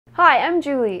Hi, I'm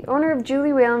Julie, owner of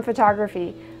Julie Whelan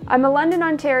Photography. I'm a London,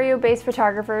 Ontario-based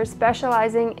photographer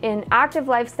specializing in active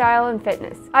lifestyle and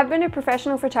fitness. I've been a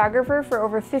professional photographer for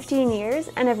over 15 years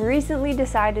and have recently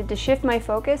decided to shift my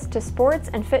focus to sports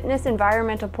and fitness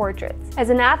environmental portraits. As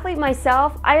an athlete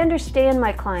myself, I understand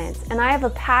my clients and I have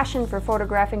a passion for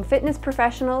photographing fitness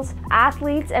professionals,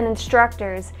 athletes, and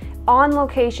instructors on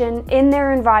location in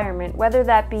their environment, whether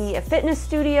that be a fitness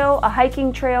studio, a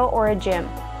hiking trail, or a gym.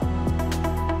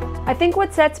 I think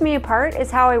what sets me apart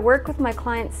is how I work with my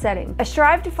clients' setting. I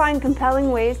strive to find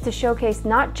compelling ways to showcase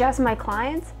not just my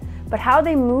clients, but how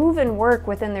they move and work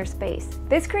within their space.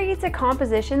 This creates a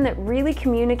composition that really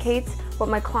communicates what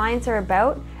my clients are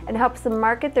about and helps them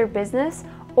market their business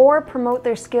or promote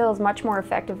their skills much more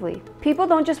effectively. People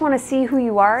don't just want to see who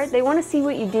you are, they want to see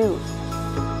what you do.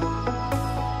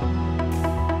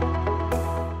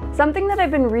 Something that I've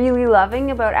been really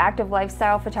loving about active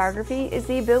lifestyle photography is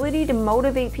the ability to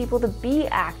motivate people to be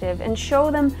active and show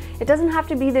them it doesn't have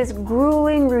to be this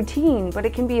grueling routine, but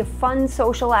it can be a fun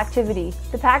social activity.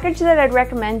 The package that I'd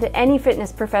recommend to any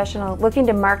fitness professional looking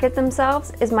to market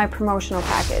themselves is my promotional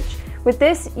package. With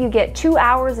this, you get 2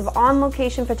 hours of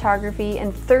on-location photography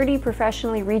and 30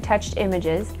 professionally retouched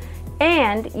images,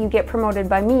 and you get promoted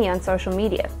by me on social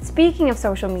media. Speaking of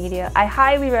social media, I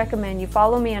highly recommend you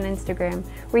follow me on Instagram,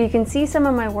 where you can see some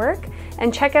of my work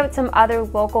and check out some other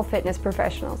local fitness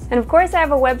professionals. And of course, I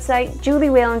have a website,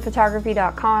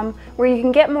 juliewhelanphotography.com, where you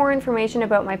can get more information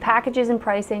about my packages and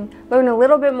pricing, learn a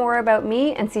little bit more about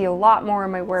me, and see a lot more of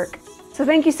my work. So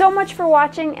thank you so much for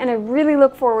watching, and I really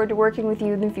look forward to working with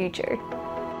you in the future.